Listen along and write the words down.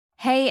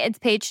Hey, it's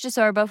Paige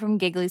DeSorbo from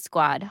Giggly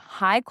Squad.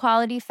 High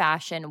quality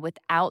fashion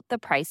without the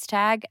price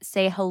tag.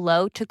 Say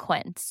hello to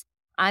Quince.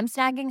 I'm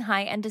snagging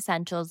high-end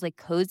essentials like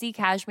cozy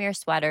cashmere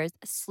sweaters,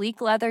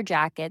 sleek leather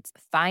jackets,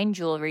 fine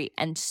jewelry,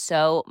 and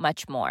so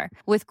much more.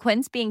 With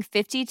Quince being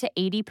 50 to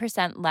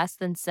 80% less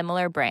than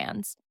similar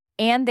brands.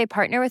 And they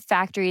partner with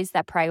factories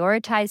that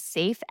prioritize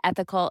safe,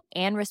 ethical,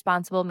 and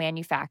responsible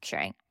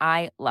manufacturing.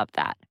 I love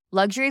that.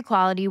 Luxury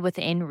quality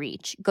within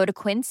reach. Go to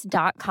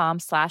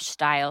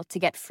quince.com/style to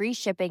get free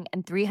shipping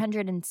and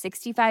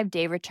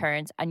 365-day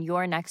returns on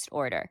your next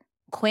order.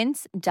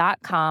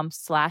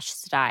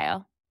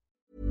 Quince.com/style.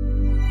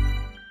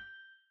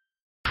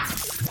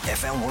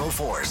 FM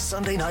 104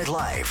 Sunday Night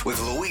Live with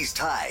Louise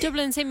Ty.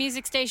 Dublin's hit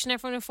music station,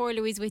 F104,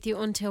 Louise with you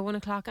until 1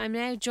 o'clock. I'm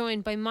now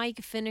joined by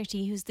Mike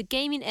Finnerty, who's the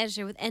gaming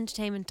editor with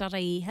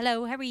entertainment.ie.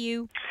 Hello, how are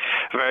you?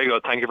 Very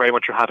good. Thank you very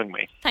much for having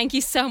me. Thank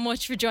you so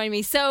much for joining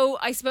me. So,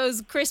 I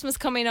suppose Christmas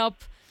coming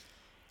up,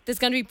 there's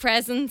going to be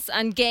presents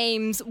and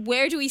games.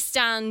 Where do we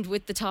stand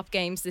with the top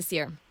games this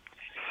year?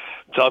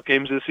 Top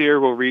games this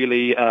year were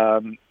really...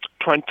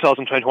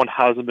 2021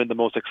 hasn't been the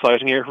most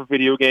exciting year for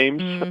video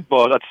games,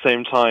 but at the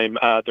same time,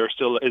 there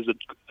still is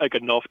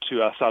enough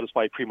to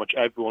satisfy pretty much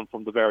everyone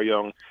from the very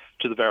young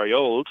to the very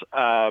old.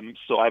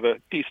 So I have a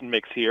decent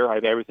mix here. I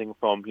have everything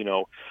from,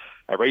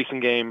 a racing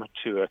game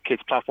to a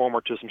kids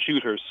platformer to some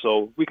shooters.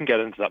 So we can get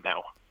into that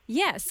now.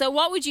 Yeah, so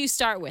what would you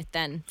start with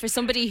then? For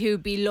somebody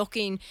who'd be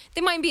looking,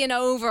 they might be an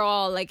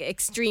overall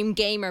extreme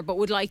gamer but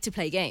would like to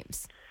play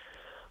games.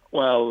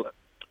 Well,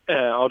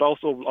 I would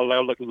also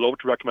love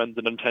to recommend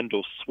the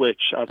Nintendo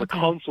Switch as a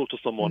console to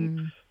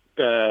someone,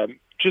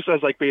 just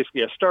as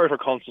basically a starter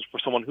console for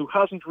someone who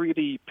hasn't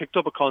really picked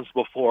up a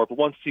console before but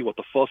wants to see what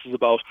the fuss is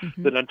about.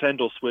 The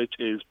Nintendo Switch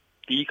is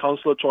the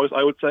console of choice,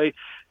 I would say.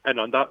 And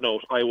on that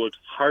note, I would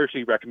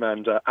heartily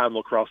recommend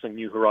Animal Crossing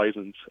New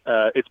Horizons.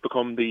 It's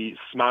become the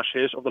smash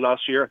hit of the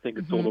last year. I think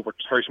it's sold over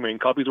 30 million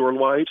copies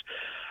worldwide,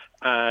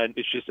 and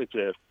it's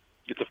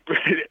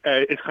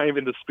kind of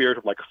in the spirit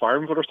of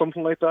Farmville or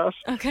something like that.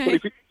 Okay.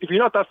 But if you're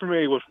not that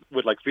familiar with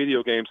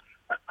video games,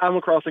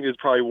 Animal Crossing is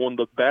probably one of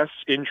the best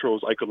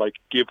intros I could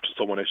give to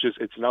someone. It's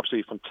an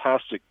absolutely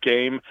fantastic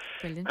game.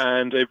 Brilliant.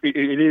 And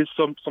it is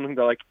something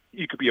that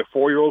you could be a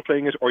 4-year-old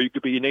playing it, or you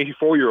could be an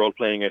 84-year-old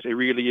playing it. It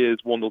really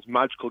is one of those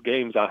magical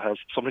games that has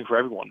something for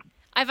everyone.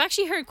 I've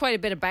actually heard quite a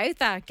bit about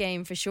that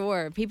game for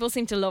sure. People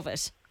seem to love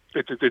it.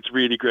 It's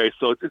really great.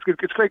 So it's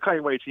a great kind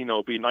of way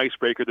to be an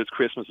icebreaker this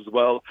Christmas as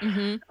well.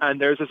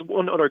 And there's this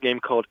one other game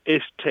called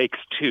It Takes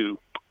Two.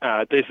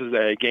 This is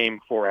a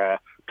game for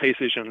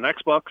PlayStation and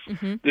Xbox.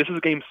 This is a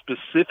game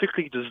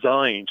specifically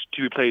designed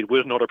to be played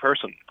with another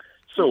person.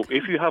 So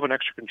if you have an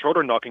extra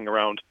controller knocking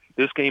around,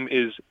 this game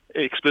is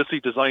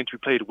explicitly designed to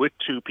be played with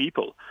two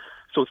people.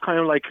 So it's kind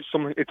of like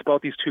it's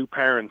about these two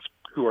parents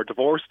who are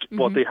divorced,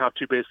 but they have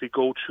to basically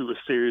go through a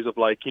series of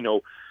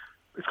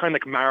it's kind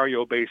of like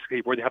Mario,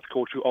 basically, where they have to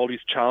go through all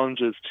these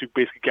challenges to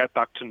basically get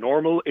back to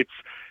normal. It's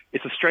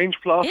a strange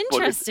plot.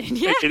 Interesting,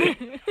 but yeah.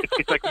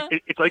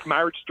 It's like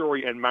Marriage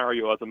Story and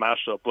Mario as a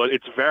mashup, but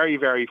it's very,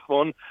 very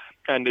fun,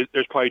 and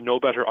there's probably no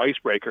better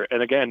icebreaker.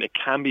 And again, it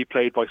can be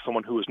played by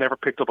someone who has never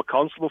picked up a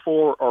console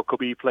before, or could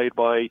be played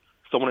by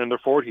someone in their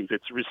 40s.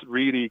 It's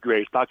really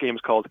great. That game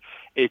is called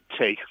It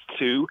Takes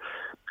Two.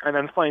 And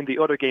then finally, the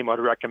other game I'd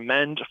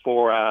recommend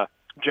for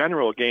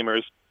general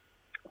gamers,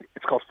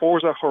 it's called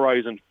Forza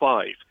Horizon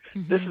 5.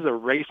 This is a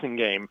racing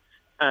game,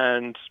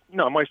 and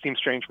it might seem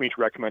strange for me to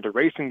recommend a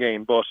racing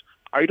game, but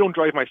I don't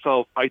drive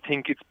myself. I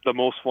think it's the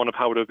most fun I've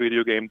had with a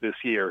video game this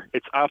year.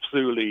 It's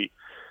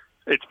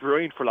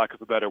brilliant, for lack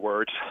of a better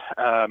word.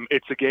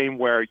 It's a game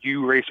where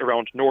you race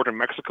around northern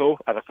Mexico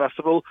at a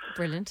festival.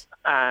 Brilliant.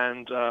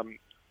 And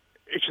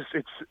it's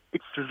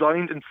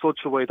designed in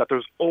such a way that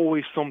there's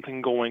always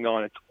something going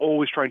on. It's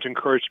always trying to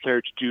encourage the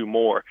player to do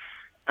more.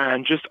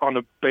 And just on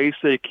a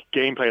basic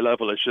gameplay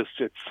level, it's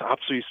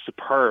absolutely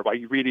superb.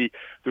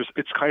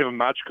 It's kind of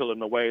magical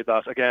in a way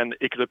that, again,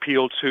 it could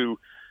appeal to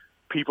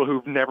people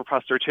who've never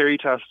passed their theory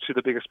test to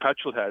the biggest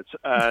petrol heads.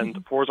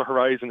 And Forza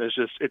Horizon it's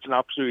an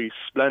absolutely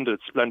splendid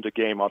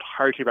game. I'd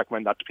heartily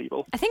recommend that to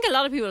people. I think a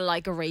lot of people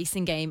like a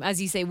racing game,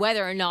 as you say,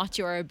 whether or not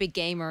you're a big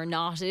gamer or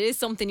not. It is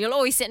something you'll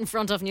always sit in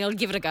front of and you'll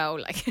give it a go.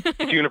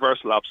 It's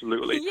universal,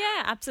 absolutely.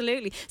 Yeah,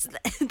 absolutely. So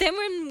then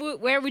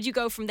where would you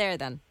go from there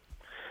then?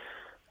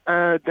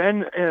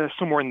 Then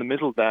somewhere in the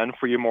middle then,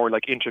 for your more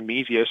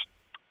intermediate,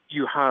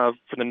 you have,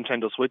 for the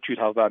Nintendo Switch, you'd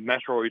have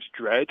Metroid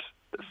Dread.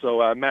 So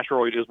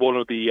Metroid is one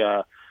of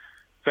the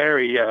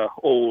very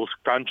old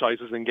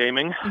franchises in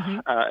gaming.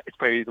 It's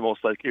probably the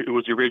most it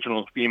was the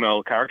original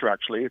female character,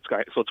 actually.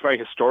 So it's very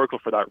historical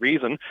for that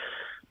reason.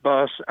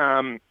 But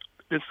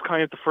this is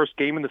kind of the first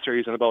game in the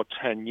series in about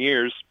 10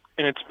 years,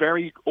 and it's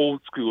very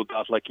old school.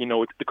 That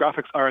the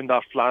graphics aren't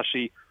that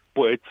flashy,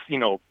 but it's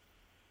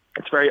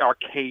very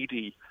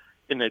arcadey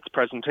in its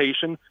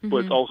presentation, but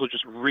it's also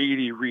just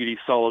really, really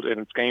solid in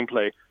its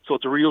gameplay. So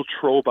it's a real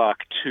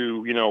throwback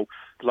to, the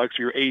likes of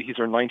your 80s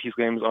or 90s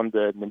games on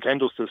the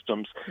Nintendo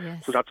systems.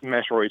 Yes. So that's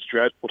Metroid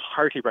Dread. Would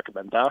heartily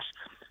recommend that.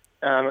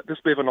 This is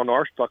a bit of an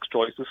unorthodox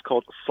choice. This is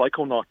called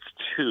Psychonauts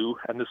 2,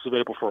 and this is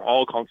available for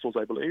all consoles,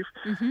 I believe.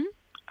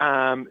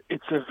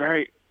 It's a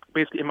very...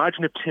 Basically,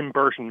 imagine if Tim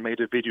Burton made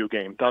a video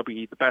game. That would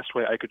be the best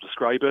way I could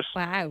describe it.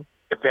 Wow.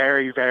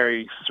 Very,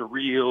 very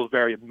surreal,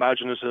 very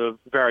imaginative,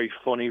 very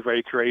funny,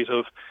 very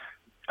creative.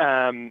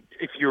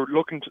 If you're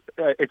looking to...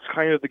 it's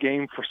kind of the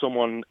game for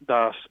someone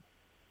that...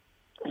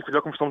 If you're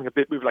looking for something a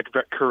bit like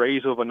very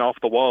creative and off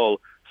the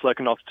wall,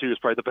 Psychonauts 2 is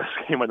probably the best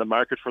game on the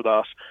market for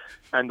that.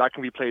 And that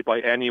can be played by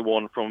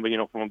anyone from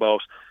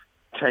about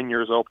 10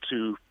 years up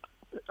to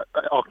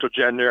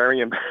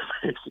octogenarian,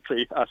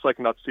 basically.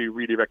 Psychonauts 2,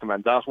 really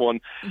recommend that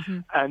one.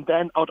 And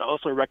then I would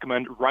also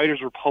recommend Riders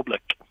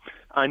Republic.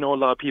 I know a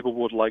lot of people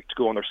would like to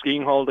go on their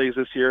skiing holidays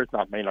this year.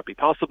 That may not be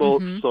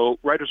possible. So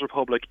Riders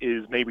Republic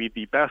is maybe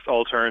the best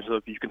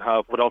alternative you can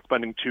have without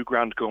spending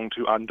 $2,000 going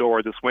to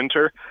Andorra this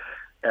winter.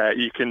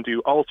 You can do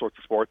all sorts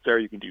of sports there.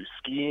 You can do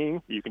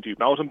skiing, you can do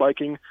mountain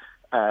biking,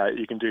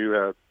 you can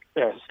do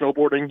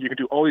snowboarding, you can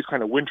do all these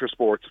kind of winter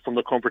sports from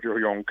the comfort of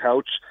your own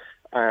couch.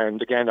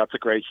 And again, that's a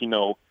great,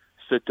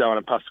 sit down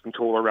and pass the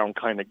controller around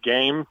kind of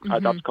game.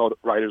 That's called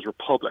Riders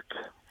Republic.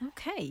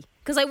 Okay.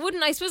 Because I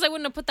suppose I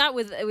wouldn't have put that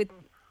with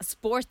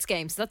sports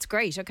games. So that's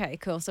great. Okay,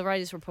 cool. So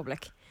Riders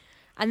Republic.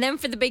 And then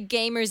for the big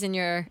gamers in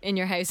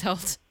your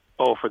household.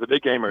 Oh, for the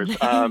big gamers.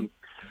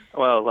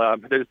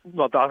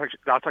 That's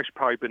actually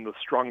probably been the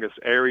strongest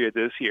area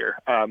this year.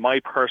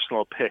 My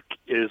personal pick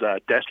is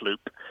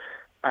Deathloop,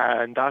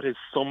 and that is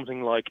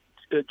something like,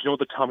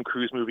 the Tom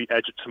Cruise movie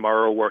Edge of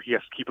Tomorrow, where he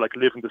has to keep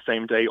living the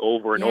same day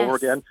over and over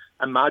again.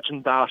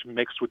 Imagine that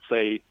mixed with,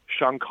 say,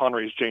 Sean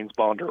Connery's James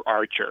Bond or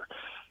Archer,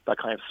 that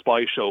kind of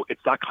spy show.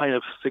 It's that kind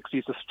of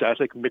 60s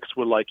aesthetic mixed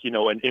with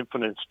an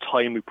infinite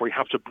time loop where you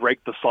have to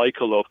break the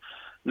cycle of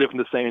living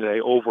the same day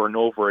over and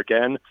over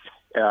again.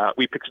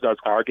 We picked it as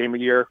our game of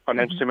the year on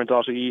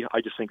entertainment.ie.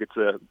 I just think it's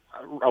a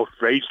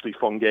outrageously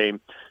fun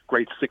game.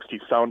 Great 60s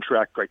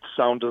soundtrack, great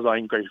sound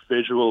design, great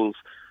visuals,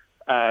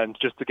 and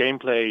just the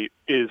gameplay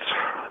is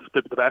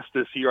the best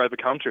this year I've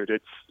encountered.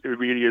 It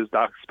really is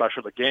that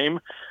special a game.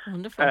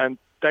 Wonderful. And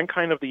then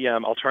kind of the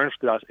alternative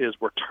to that is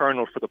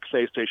Returnal for the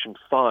PlayStation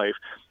 5.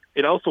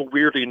 It also,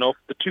 weirdly enough,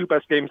 the two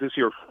best games this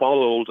year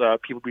followed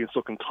people being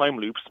stuck in time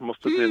loops.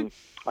 Must have been,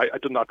 I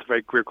don't know, that's a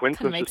very weird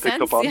coincidence. Makes just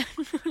picked sense,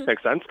 up on.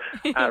 Makes sense.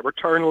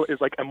 Returnal is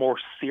like a more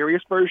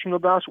serious version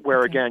of that,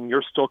 where again,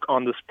 you're stuck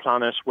on this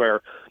planet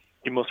where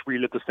you must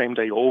relive the same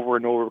day over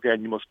and over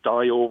again. You must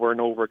die over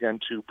and over again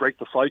to break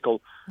the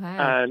cycle.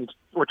 Wow. And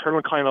Returnal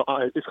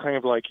is kind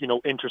of like,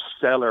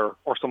 Interstellar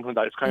or something like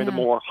that. It's kind of the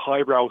more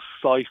highbrow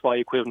sci-fi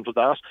equivalent of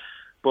that.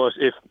 But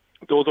if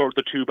those are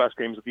the two best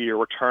games of the year,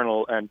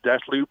 Returnal and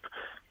Deathloop.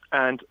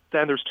 And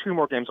then there's two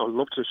more games I would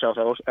love to shout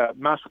out.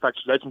 Mass Effect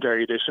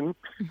Legendary Edition.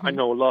 I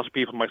know a lot of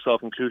people,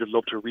 myself included,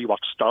 love to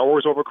rewatch Star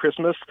Wars over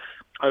Christmas.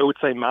 I would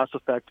say Mass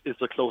Effect is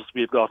the closest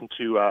we've gotten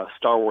to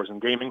Star Wars in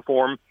gaming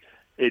form.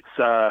 It's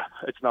a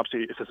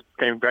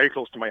game very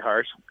close to my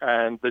heart.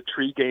 And the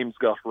three games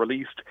got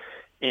released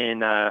in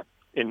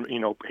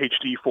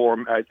HD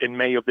form in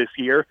May of this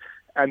year.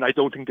 And I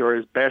don't think there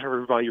is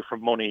better value for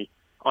money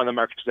on the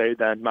market today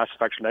than Mass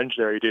Effect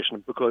Legendary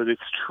Edition, because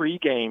it's three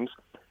games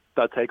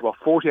that take about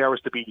 40 hours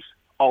to beat,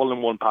 all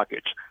in one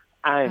package.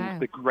 And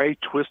the great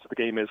twist of the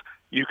game is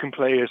you can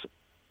play it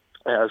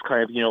as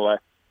kind of,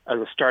 as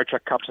a Star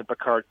Trek Captain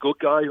Picard good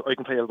guy, or you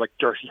can play it as like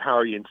Dirty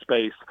Harry in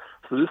space.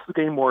 So this is a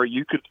game where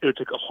it would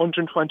take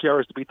 120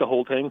 hours to beat the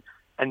whole thing,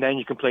 and then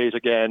you can play it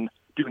again,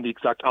 doing the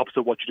exact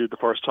opposite of what you did the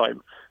first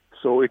time.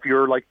 So if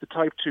you're like the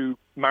type to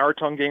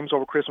marathon games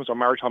over Christmas or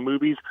marathon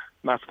movies,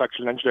 Mass Effect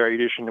Legendary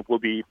Edition will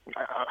be,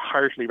 I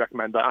heartily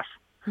recommend that.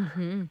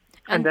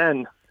 And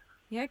then...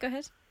 Yeah, go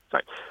ahead.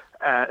 Sorry.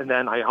 And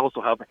then I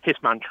also have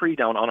Hitman 3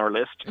 down on our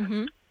list.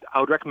 I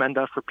would recommend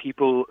that for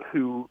people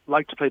who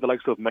like to play the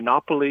likes of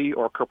Monopoly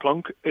or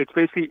Kerplunk. It's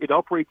basically, it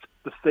operates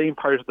the same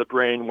part of the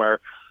brain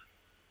where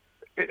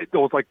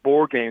those like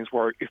board games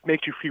where it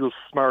makes you feel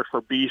smart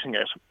for beating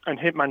it. And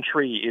Hitman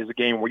 3 is a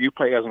game where you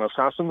play as an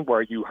assassin,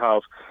 where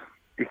you're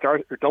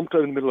dumped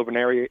out in the middle of an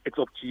area. It's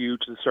up to you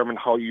to determine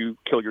how you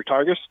kill your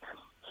target.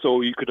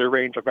 So you could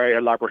arrange a very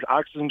elaborate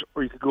accident,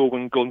 or you could go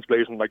in guns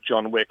blazing like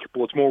John Wick.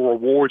 But it's more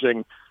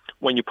rewarding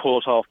when you pull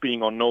it off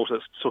being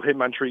unnoticed. So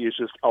Hitman 3 is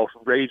just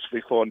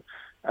outrageously fun,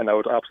 and I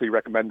would absolutely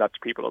recommend that to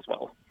people as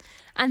well.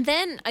 And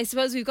then I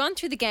suppose we've gone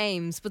through the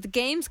games, but the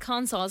games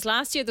consoles,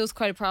 last year there was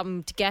quite a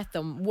problem to get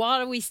them. What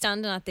are we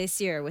standing at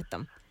this year with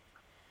them?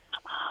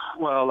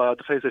 Well,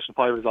 the PlayStation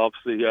 5 is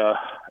obviously,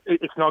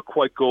 it's not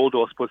quite gold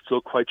dust, but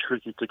still quite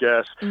tricky to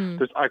get.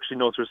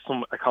 There's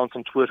some accounts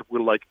on Twitter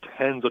with like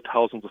tens of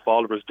thousands of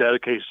followers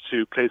dedicated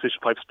to PlayStation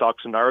 5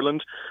 stocks in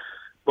Ireland.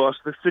 But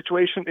the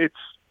situation,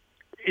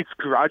 it's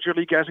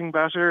gradually getting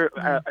better.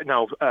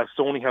 Now,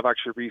 Sony have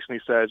actually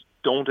recently said,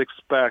 don't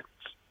expect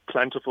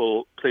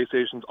plentiful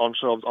PlayStations on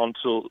shelves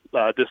until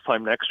this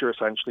time next year,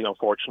 essentially,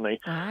 unfortunately.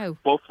 Wow.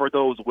 But for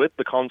those with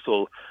the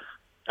console,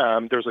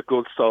 there's a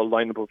good solid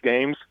lineup of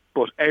games,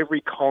 but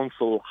every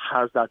console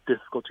has that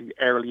difficulty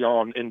early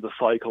on in the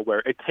cycle where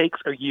it takes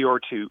a year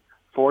or two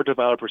for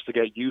developers to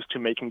get used to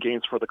making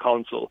games for the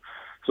console.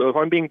 So if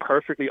I'm being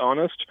perfectly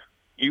honest,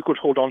 you could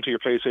hold on to your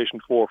PlayStation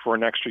 4 for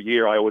an extra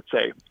year, I would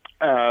say.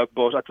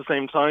 But at the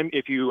same time,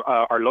 if you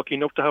are lucky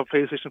enough to have a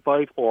PlayStation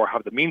 5 or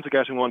have the means of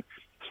getting one,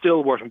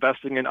 still worth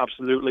investing in,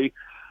 absolutely.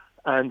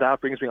 And that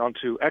brings me on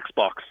to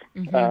Xbox.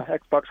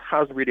 Xbox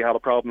hasn't really had a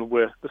problem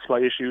with the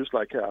slight issues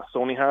like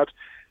Sony had,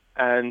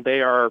 and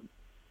they are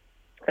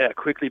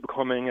quickly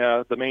becoming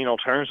the main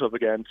alternative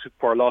again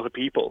for a lot of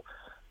people.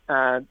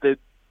 And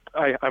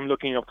I'm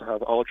lucky enough to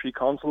have all three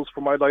consoles for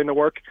my line of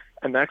work,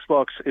 and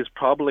Xbox is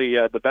probably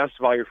the best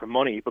value for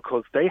money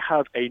because they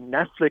have a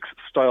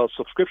Netflix-style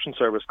subscription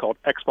service called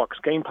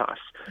Xbox Game Pass,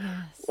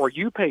 where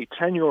you pay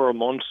 €10 a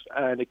month,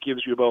 and it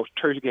gives you about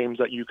 30 games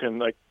that you can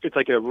it's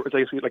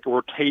basically like a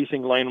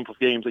rotating lineup of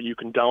games that you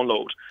can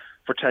download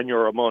for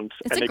 €10 a month.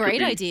 It's a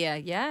great idea,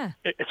 yeah.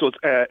 It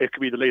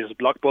could be the latest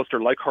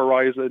blockbuster like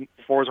Horizon,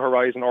 Forza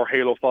Horizon, or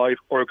Halo 5,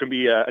 or it can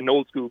be an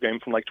old school game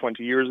from like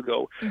 20 years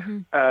ago.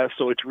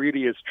 So it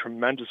really is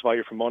tremendous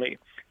value for money.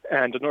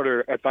 And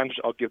another advantage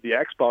I'll give the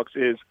Xbox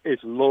is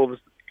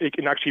it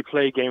can actually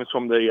play games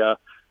from the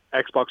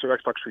Xbox or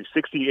Xbox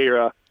 360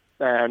 era,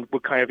 and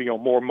with kind of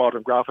more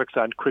modern graphics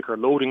and quicker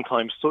loading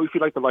times. So if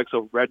you like the likes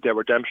of Red Dead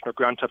Redemption or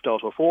Grand Theft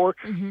Auto 4,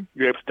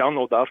 you're able to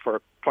download that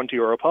for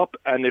 €20 pop,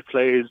 and it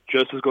plays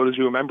just as good as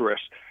you remember it.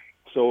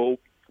 So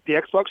the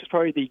Xbox is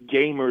probably the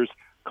gamer's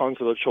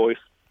console of choice,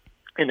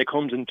 and it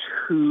comes in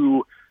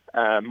two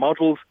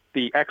models.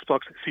 The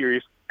Xbox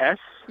Series S,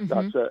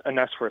 that's an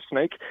S for a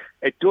snake.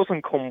 It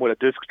doesn't come with a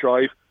disc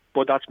drive,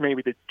 but that's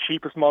maybe the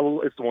cheapest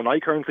model. It's the one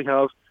I currently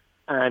have,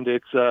 and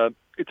it's a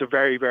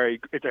very, I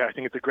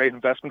think it's a great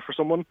investment for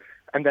someone.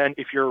 And then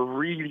if you're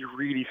really,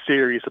 really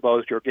serious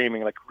about your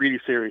gaming, like really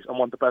serious and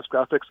want the best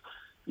graphics,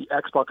 the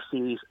Xbox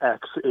Series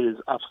X is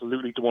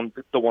absolutely the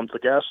one to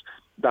get.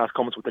 That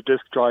comes with a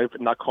disc drive,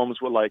 and that comes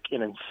with like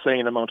an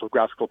insane amount of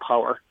graphical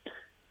power.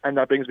 And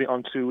that brings me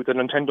on to the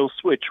Nintendo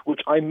Switch,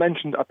 which I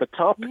mentioned at the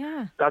top.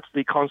 Yeah. That's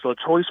the console of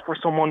choice for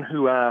someone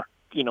who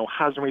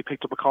hasn't really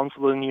picked up a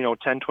console in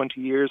 10,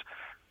 20 years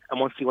and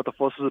wants to see what the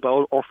fuss is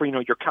about, or for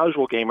your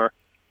casual gamer.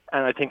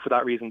 And I think for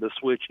that reason, the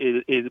Switch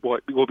is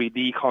what will be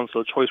the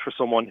console choice for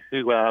someone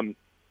who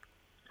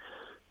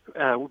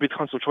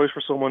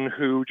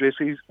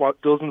basically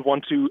doesn't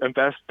want to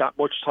invest that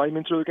much time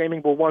into the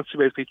gaming, but wants to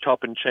basically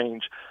chop and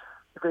change.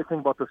 The great thing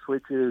about the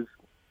Switch is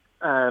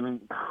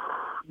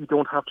you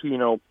don't have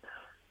to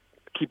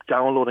keep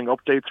downloading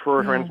updates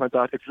for it or anything like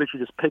that. It's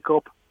literally just pick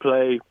up,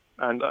 play,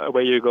 and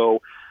away you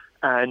go.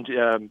 And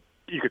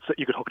you could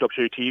hook it up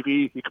to your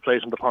TV. You could play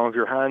it in the palm of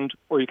your hand,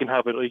 or you can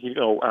have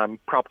it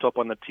propped up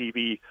on the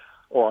TV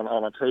or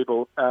on a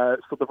table.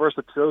 So the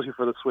versatility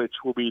for the Switch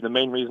will be the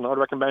main reason I'd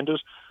recommend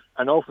it,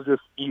 and also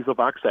just ease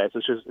of access.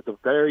 It's a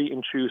very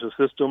intuitive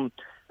system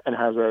and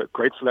has a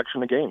great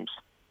selection of games.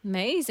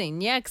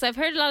 Amazing, yeah, because I've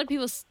heard a lot of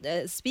people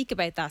speak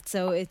about that.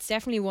 So it's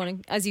definitely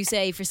one, as you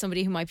say, for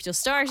somebody who might be just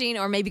starting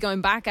or maybe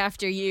going back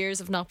after years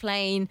of not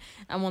playing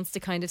and wants to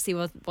kind of see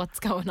what's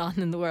going on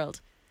in the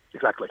world.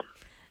 Exactly.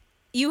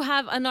 You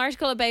have an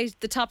article about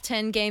the top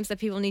 10 games that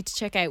people need to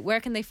check out. Where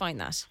can they find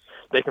that?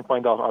 They can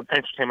find that on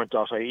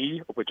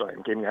entertainment.ie, which I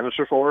am gaming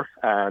editor for,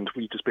 and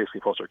we just basically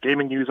post our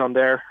gaming news on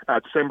there.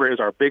 December is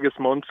our biggest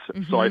month,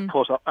 so I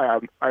put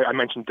I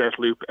mentioned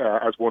Deathloop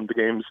as one of the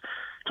games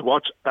to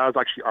watch. That is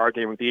actually our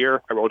game of the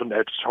year. I wrote an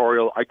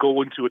editorial. I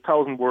go into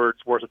 1,000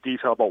 words worth of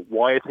detail about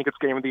why I think it's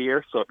game of the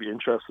year, so if you're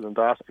interested in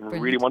that and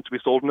really want to be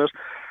sold in it,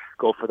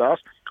 go for that.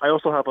 I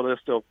also have a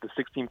list of the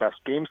 16 best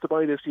games to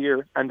buy this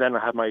year, and then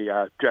I have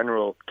my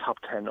general top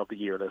 10 of the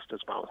year list as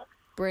well.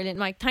 Brilliant,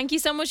 Mike. Thank you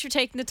so much for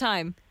taking the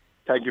time.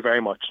 Thank you very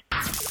much.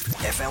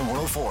 FM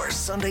 104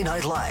 Sunday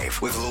Night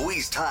Live with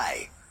Louise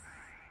Ty.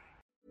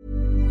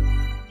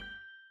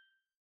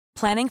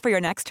 Planning for your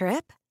next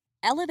trip?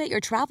 Elevate your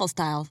travel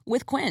style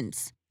with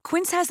Quince.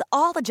 Quince has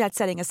all the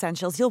jet-setting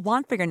essentials you'll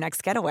want for your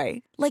next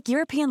getaway, like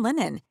European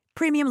linen,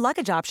 premium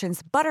luggage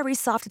options, buttery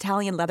soft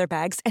Italian leather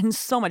bags, and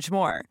so much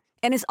more.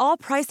 And is all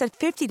priced at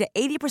 50 to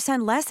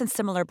 80% less than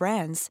similar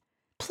brands.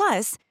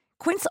 Plus,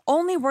 Quince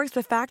only works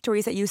with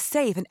factories that use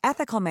safe and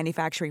ethical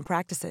manufacturing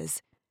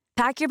practices.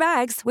 Pack your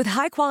bags with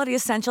high-quality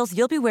essentials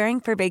you'll be wearing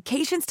for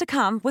vacations to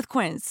come with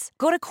Quince.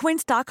 Go to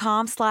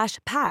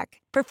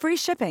quince.com/pack for free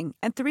shipping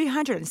and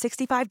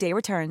 365-day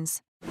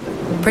returns.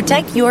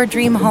 Protect your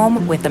dream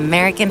home with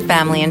American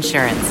Family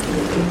Insurance.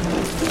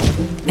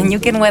 And you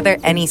can weather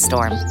any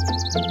storm.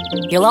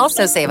 You'll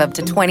also save up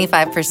to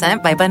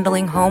 25% by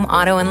bundling home,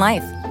 auto, and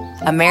life.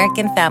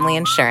 American Family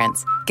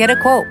Insurance. Get a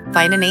quote.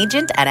 Find an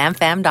agent at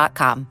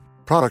amfam.com.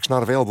 Products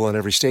not available in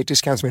every state.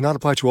 Discounts may not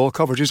apply to all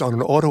coverages on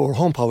an auto or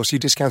home policy.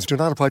 Discounts do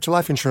not apply to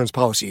life insurance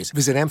policies.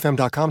 Visit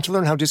amfam.com to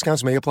learn how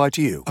discounts may apply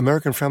to you.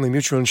 American Family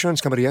Mutual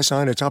Insurance Company, SI,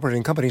 and its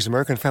operating companies,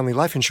 American Family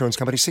Life Insurance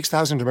Company,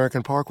 6000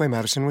 American Parkway,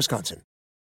 Madison, Wisconsin.